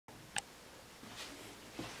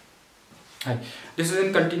Hi. This is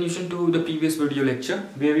in continuation to the previous video lecture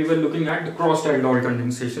where we were looking at the crossed aldol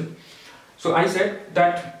condensation. So I said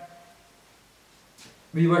that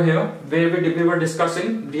we were here where we were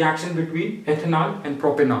discussing reaction between ethanol and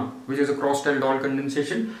propanol, which is a crossed aldol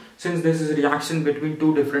condensation, since this is a reaction between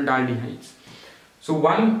two different aldehydes. So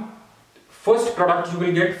first product you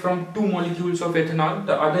will get from 2 molecules of ethanol,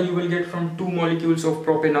 the other you will get from 2 molecules of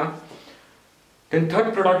propanol. Then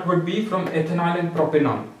third product would be from ethanol and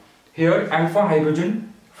propanol. Here alpha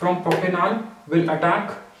hydrogen from propanol will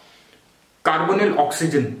attack carbonyl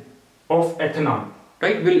oxygen of ethanol,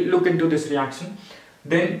 right? We'll look into this reaction.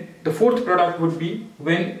 Then the fourth product would be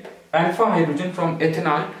when alpha hydrogen from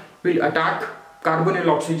ethanol will attack carbonyl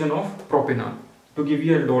oxygen of propanol to give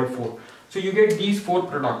you aldol 4. So you get these 4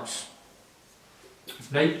 products,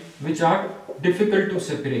 right, which are difficult to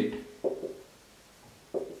separate.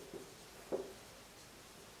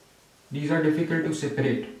 These are difficult to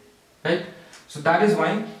separate. Right? So that is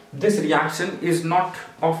why this reaction is not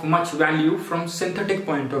of much value from synthetic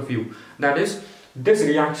point of view. That is, this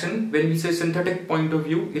reaction, when we say synthetic point of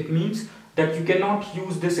view, it means that you cannot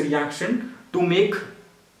use this reaction to make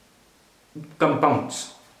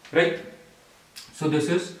compounds, right? So this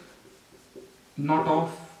is not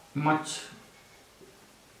of much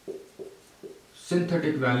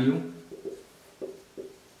synthetic value.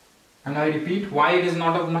 And I repeat, why it is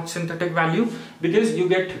not of much synthetic value? Because you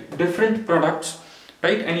get different products,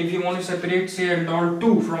 right? And if you want to separate, say, aldol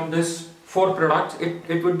 2 from this 4 products,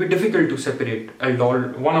 it would be difficult to separate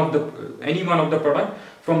aldol, any one of the product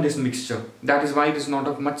from this mixture. That is why it is not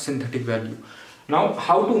of much synthetic value. Now,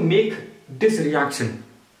 how to make this reaction,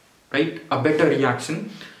 right, a better reaction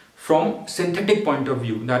from synthetic point of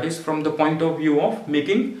view, that is from the point of view of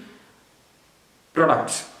making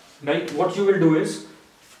products, right? What you will do is,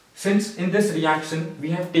 since in this reaction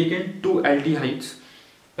we have taken 2 aldehydes,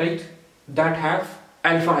 right, that have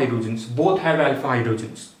alpha hydrogens, both have alpha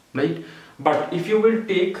hydrogens, right? But if you will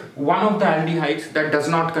take one of the aldehydes that does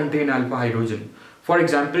not contain alpha hydrogen, for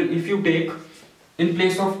example, if you take, in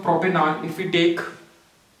place of propanol, if we take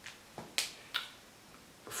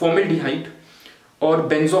formaldehyde or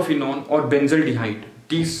benzophenone or benzaldehyde,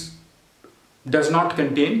 these does not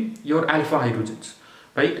contain your alpha hydrogens.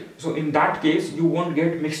 Right? So in that case you won't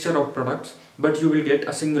get mixture of products, but you will get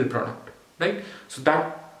a single product, right? So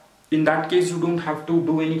that in that case you don't have to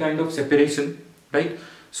do any kind of separation, right?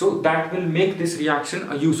 So that will make this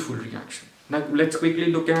reaction a useful reaction. Now let's quickly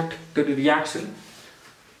look at the reaction,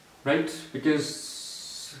 right?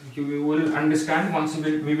 Because you will understand once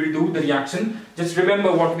we will do the reaction. Just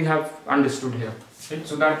remember what we have understood here, right?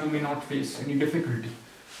 So that you may not face any difficulty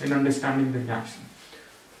in understanding the reaction.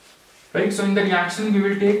 Right, so in the reaction we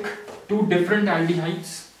will take 2 different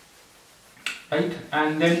aldehydes, right,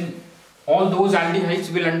 and then all those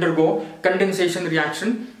aldehydes will undergo condensation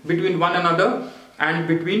reaction between one another and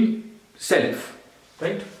between self,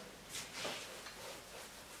 right,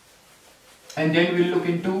 and then we will look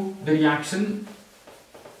into the reaction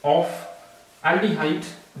of aldehyde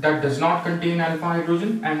that does not contain alpha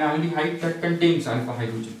hydrogen and aldehyde that contains alpha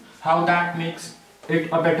hydrogen, how that makes it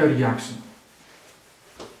a better reaction.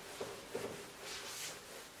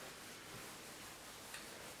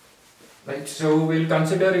 Right, so we'll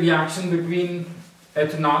consider a reaction between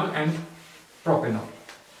ethanol and propanol.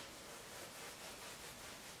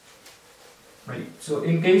 Right, so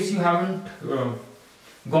in case you haven't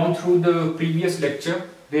gone through the previous lecture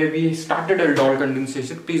where we started aldol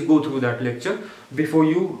condensation, please go through that lecture before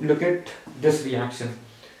you look at this reaction.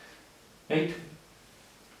 Right,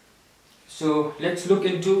 so let's look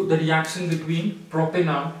into the reaction between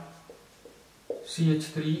propanol,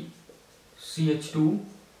 CH3, CH2,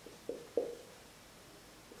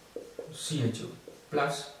 CHO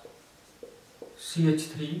plus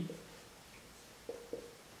CH3,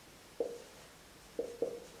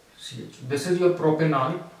 CHO. This is your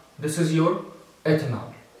propanol, this is your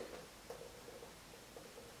ethanol.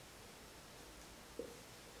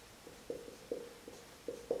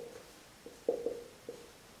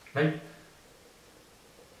 Right?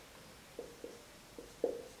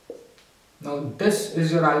 Now this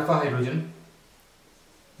is your alpha hydrogen,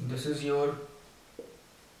 this is your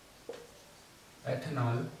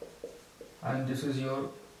ethanol, and this is your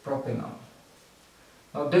propanol.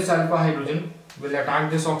 Now this alpha hydrogen will attack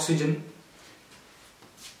this oxygen,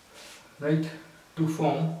 right, to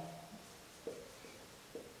form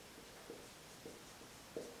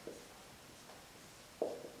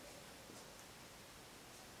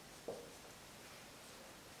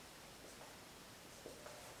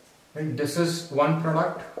right, this is one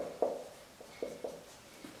product,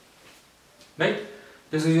 right?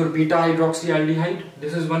 This is your beta hydroxyaldehyde.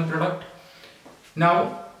 This is one product.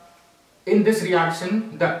 Now in this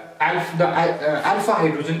reaction the alpha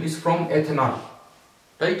hydrogen is from ethanol,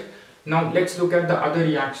 right? Now let's look at the other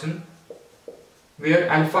reaction where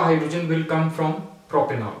alpha hydrogen will come from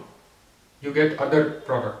propanol. You get other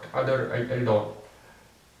product, other aldol,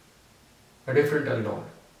 a different aldol,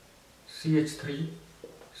 CH3,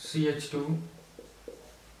 CH2,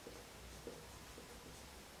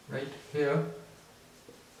 right here,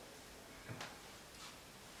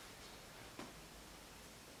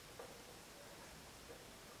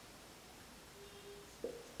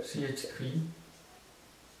 CH3.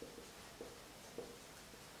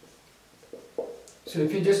 So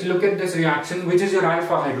if you just look at this reaction, which is your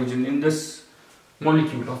alpha hydrogen in this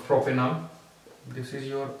molecule of propanol? This is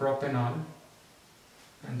your propanol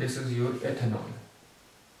and this is your ethanol.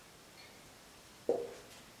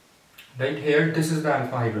 Right here, this is the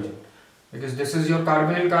alpha hydrogen, because this is your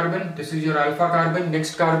carbonyl carbon, this is your alpha carbon,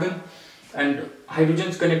 next carbon, and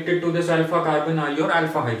hydrogens connected to this alpha carbon are your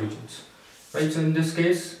alpha hydrogens. Right, so in this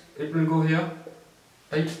case, it will go here,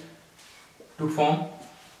 right, to form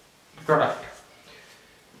product.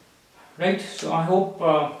 Right, so I hope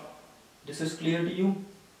this is clear to you.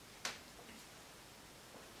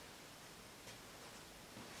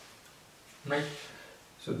 Right,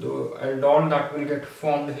 so the aldol that will get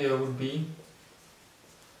formed here would be,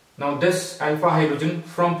 now this alpha hydrogen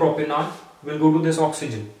from propanol will go to this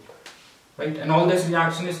oxygen, right, and all this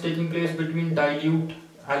reaction is taking place between dilute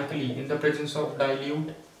alkali in the presence of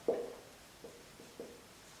dilute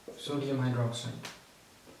sodium hydroxide,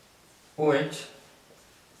 OH,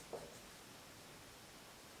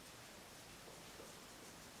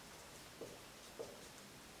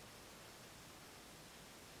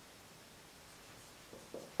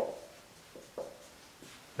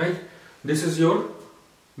 right. This is your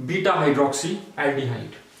beta hydroxy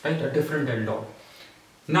aldehyde, right, a different aldol.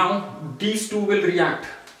 Now these two will react.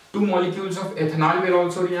 Two molecules of ethanol will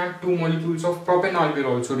also react, two molecules of propanol will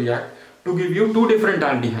also react to give you two different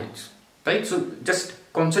aldehydes, right? So just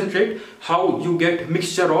concentrate how you get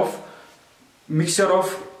mixture of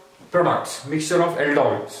products, mixture of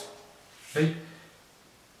aldols, right?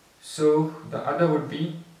 So the other would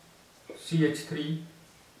be CH3,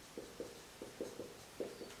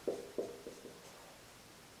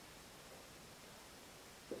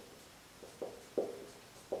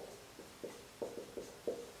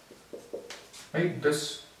 right,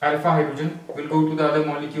 this alpha hydrogen will go to the other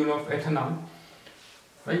molecule of ethanol,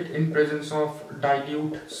 right, in presence of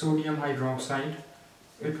dilute sodium hydroxide,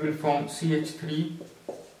 it will form CH3,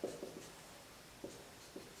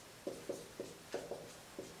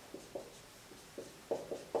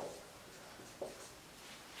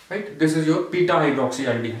 right, this is your beta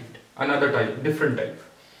hydroxyaldehyde, another type, different type.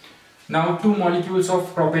 Now two molecules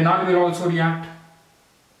of propanol will also react.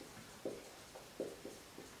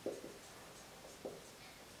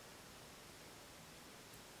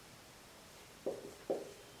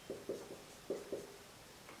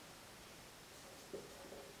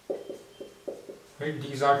 Right,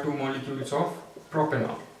 these are two molecules of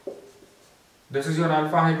propanol. This is your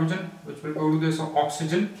alpha hydrogen which will go to this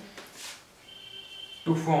oxygen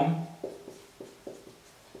to form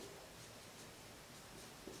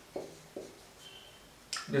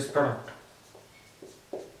this product.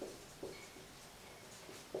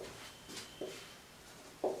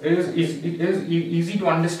 It is easy to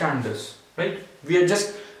understand this, right?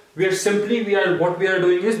 What we are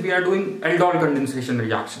doing is we are doing aldol condensation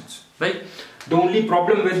reactions, right? The only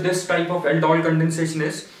problem with this type of aldol condensation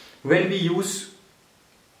is when we use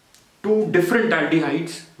two different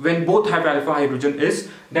aldehydes, when both have alpha hydrogen, is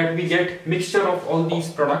that we get mixture of all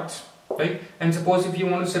these products, right? And suppose if you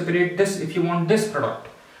want to separate this, if you want this product,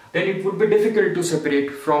 then it would be difficult to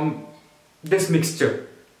separate from this mixture,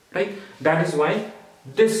 right? That is why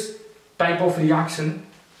this type of reaction,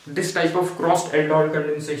 this type of crossed aldol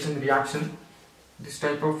condensation reaction, this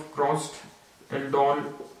type of crossed aldol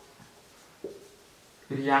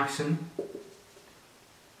reaction,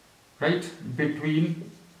 right,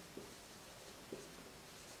 between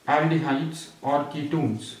aldehydes or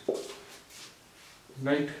ketones,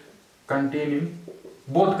 right, containing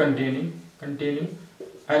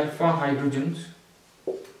alpha hydrogens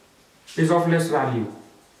is of less value,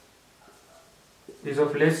 is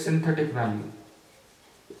of less synthetic value,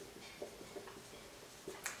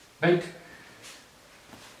 right?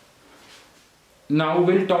 Now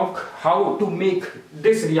we'll talk how to make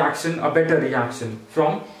this reaction a better reaction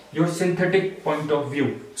from your synthetic point of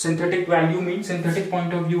view. Synthetic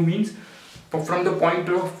point of view means from the point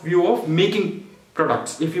of view of making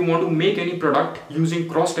products. If you want to make any product using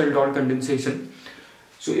crossed aldol condensation,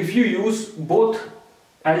 so if you use both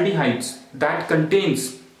aldehydes that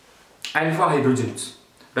contains alpha hydrogens,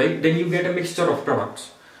 right? Then you get a mixture of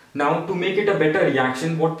products. Now to make it a better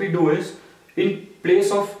reaction, what we do is, in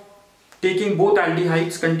place of taking both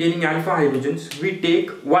aldehydes containing alpha hydrogens, we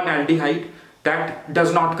take one aldehyde that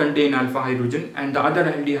does not contain alpha hydrogen and the other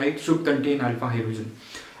aldehyde should contain alpha hydrogen.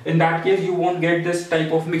 In that case, you won't get this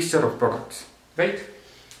type of mixture of products, right?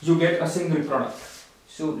 You get a single product.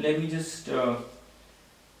 So let me just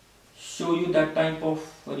show you that type of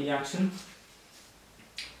reaction.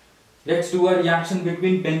 Let's do a reaction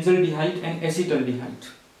between benzaldehyde and acetaldehyde,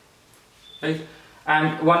 right?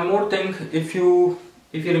 And one more thing, if you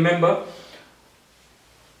remember,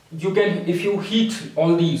 you can, if you heat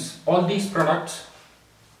all these products,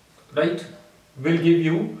 right, will give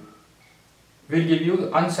you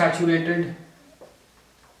unsaturated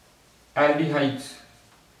aldehydes,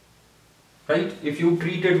 right? If you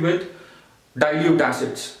treat it with dilute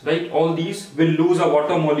acids, right, all these will lose a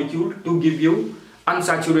water molecule to give you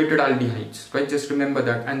unsaturated aldehydes, right? Just remember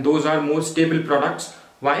that. And those are more stable products.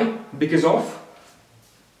 Why? Because of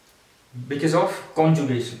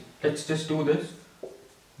conjugation. Let's just do this.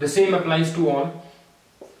 The same applies to all,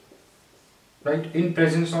 right? In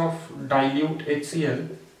presence of dilute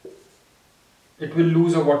HCl, it will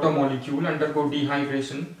lose a water molecule, undergo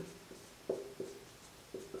dehydration,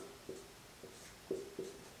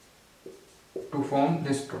 to form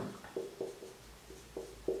this product.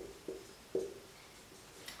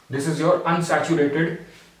 This is your unsaturated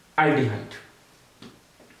aldehyde,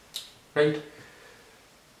 right?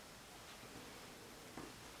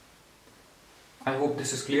 I hope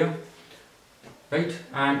this is clear, right?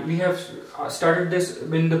 And we have started this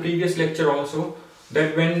in the previous lecture also,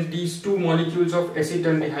 that when these two molecules of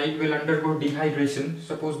acetaldehyde will undergo dehydration,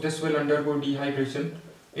 suppose this will undergo dehydration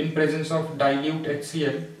in presence of dilute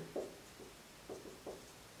HCl,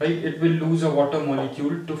 right, it will lose a water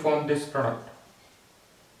molecule to form this product,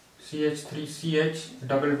 CH3CH,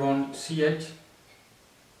 double bond CH,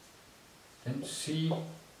 and CH,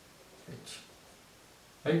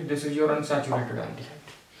 right? This is your unsaturated aldehyde.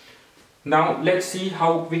 Now let's see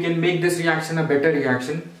how we can make this reaction a better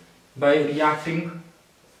reaction by reacting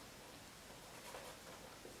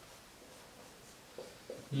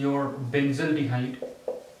your benzaldehyde,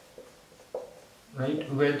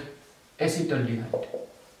 right, with acetaldehyde.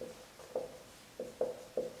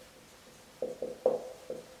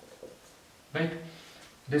 Right?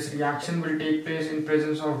 This reaction will take place in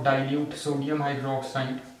presence of dilute sodium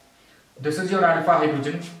hydroxide. This is your alpha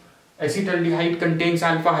hydrogen. Acetaldehyde contains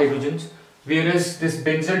alpha hydrogens, whereas this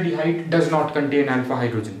benzaldehyde does not contain alpha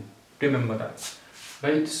hydrogen. Remember that,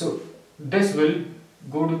 right? So this will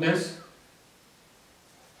go to this,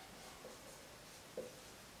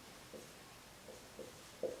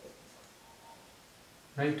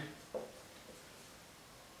 right?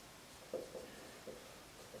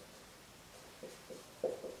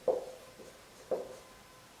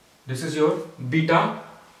 This is your beta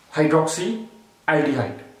hydroxy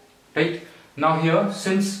aldehyde, right? Now here,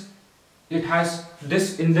 since it has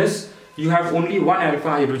this, in this you have only one alpha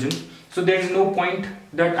hydrogen, so there is no point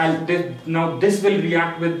that now this will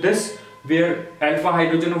react with this, where alpha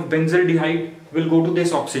hydrogen of benzaldehyde will go to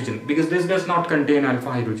this oxygen, because this does not contain alpha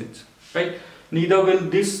hydrogens, right? Neither will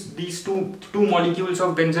these two molecules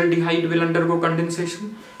of benzaldehyde will undergo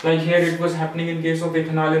condensation, like here it was happening in case of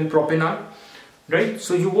ethanol and propanol, right?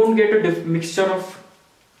 So you won't get a mixture of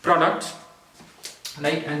products,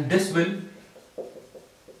 right? And this will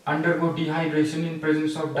undergo dehydration in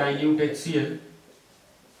presence of dilute HCl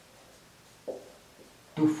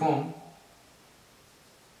to form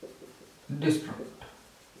this product,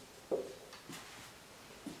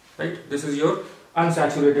 right? This is your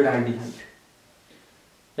unsaturated aldehyde,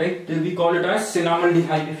 right? We call it as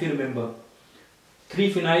cinnamaldehyde, if you remember.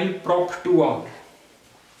 3-phenyl prop 2R.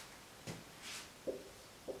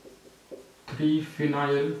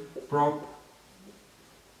 3-phenyl prop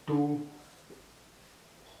 2,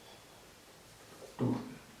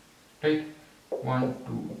 right? 1,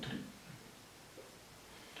 2, 3.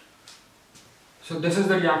 So this is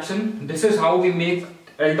the reaction. This is how we make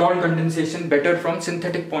aldol condensation better from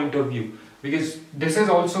synthetic point of view, because this is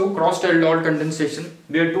also crossed aldol condensation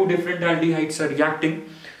where two different aldehydes are reacting,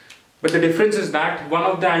 but the difference is that one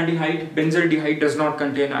of the aldehyde, benzaldehyde, does not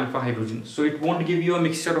contain alpha hydrogen, so it won't give you a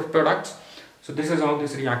mixture of products. So this is how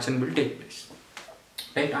this reaction will take place,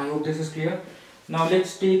 right? I hope this is clear. Now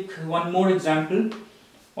let's take one more example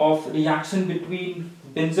of reaction between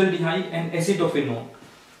benzaldehyde and acetophenone,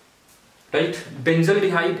 right?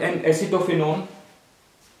 Benzaldehyde and acetophenone.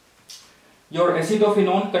 Your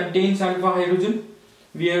acetophenone contains alpha hydrogen,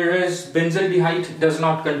 whereas benzaldehyde does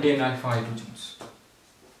not contain alpha hydrogens,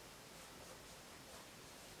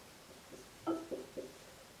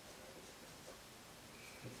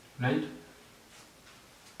 right?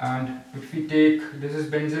 And if we take, this is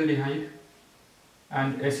benzaldehyde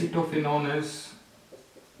and acetophenone is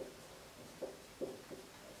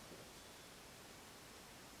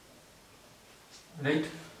right.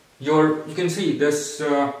 You can see this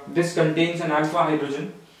this contains an alpha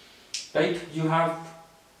hydrogen, right? You have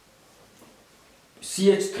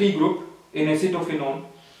CH3 group in acetophenone,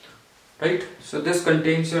 right? So this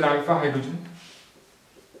contains your alpha hydrogen,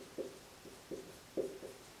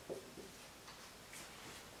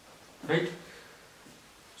 right?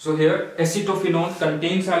 So here acetophenone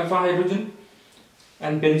contains alpha hydrogen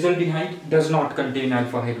and benzaldehyde does not contain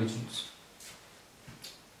alpha hydrogens,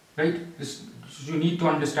 right? You need to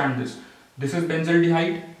understand this. This is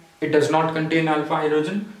benzaldehyde, it does not contain alpha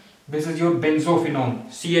hydrogen. This is your benzophenone,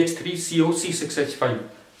 CH3COC6H5.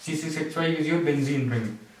 C6H5 is your benzene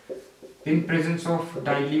ring. In presence of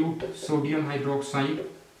dilute sodium hydroxide,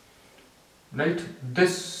 right?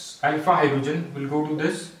 This alpha hydrogen will go to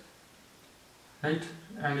this, right?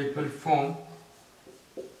 And it will form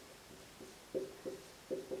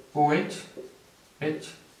OH,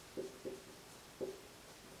 H,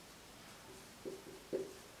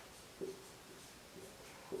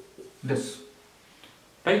 this,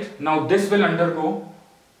 right? Now this will undergo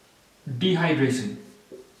dehydration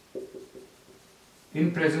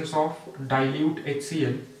in presence of dilute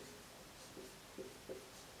HCl.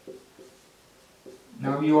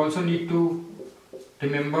 Now you also need to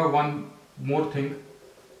remember one more thing,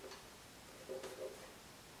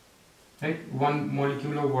 right? One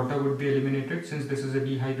molecule of water would be eliminated since this is a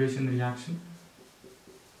dehydration reaction.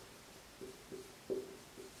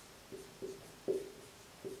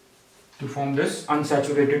 To form this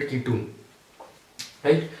unsaturated ketone,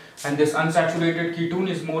 right? And this unsaturated ketone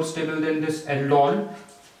is more stable than this aldol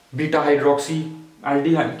beta hydroxy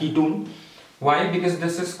aldehyde ketone. Why? Because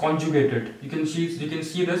this is conjugated. You can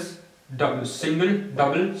see this double, single,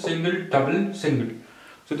 double, single, double, single.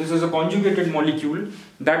 So this is a conjugated molecule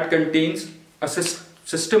that contains a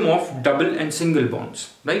system of double and single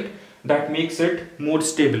bonds, right? That makes it more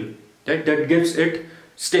stable, right? That gives it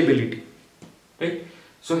stability, right?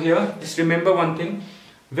 So here, just remember one thing,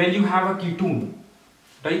 when you have a ketone,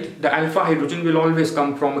 right, the alpha hydrogen will always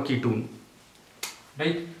come from a ketone,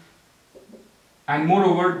 right? And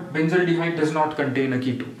moreover, benzaldehyde does not contain a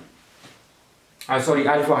ketone.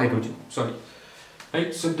 Alpha hydrogen,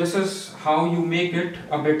 right? So this is how you make it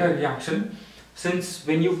a better reaction, since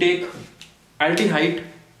when you take aldehyde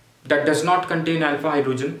that does not contain alpha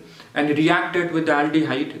hydrogen and react it with the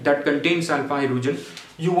aldehyde that contains alpha hydrogen,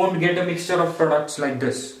 you won't get a mixture of products like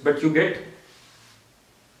this, but you get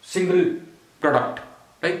single product,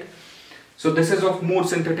 right? So this is of more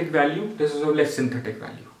synthetic value, this is of less synthetic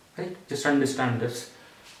value, right? Just understand this,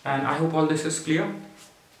 and I hope all this is clear,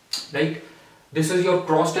 right? This is your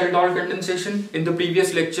crossed aldol condensation. In the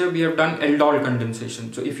previous lecture we have done aldol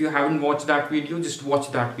condensation, so if you haven't watched that video, just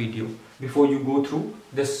watch that video before you go through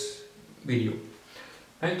this video,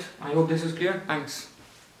 right? I hope this is clear. Thanks.